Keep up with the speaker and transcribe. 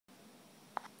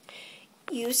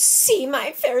You see,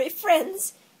 my fairy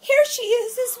friends, here she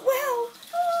is as well,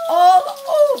 all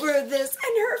over this,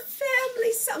 and her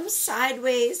family, some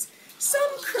sideways, some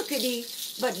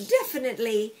crookedy, but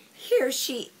definitely here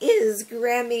she is,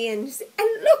 Grammy, and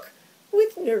look,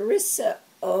 with Nerissa.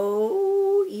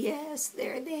 Oh, yes,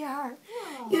 there they are.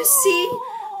 You see,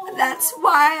 that's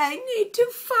why I need to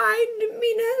find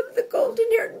Mina, the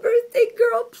golden-haired birthday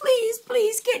girl. Please,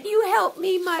 please, can you help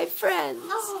me, my friends?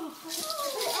 Oh, but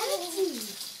Auntie,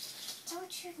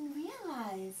 don't you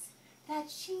realize that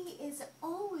she is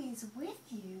always with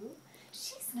you?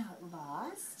 She's not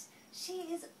lost. She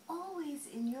is always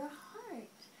in your heart.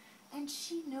 And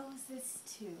she knows this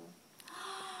too.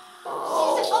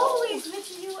 Oh. She's always with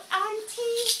you,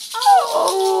 Auntie.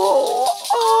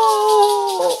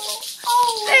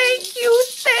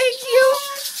 Thank you.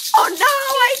 Oh, now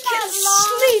I can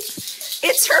sleep.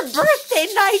 It's her birthday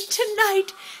night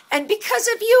tonight, and because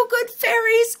of you, good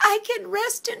fairies, I can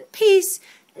rest in peace,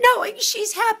 knowing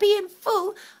she's happy and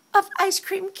full of ice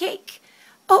cream cake.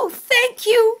 Oh, thank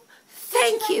you.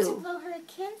 Thank you. Would you like to blow her a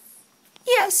kiss?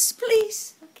 Yes,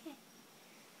 please. Okay.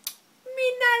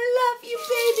 Mina, I love you,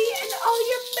 baby, and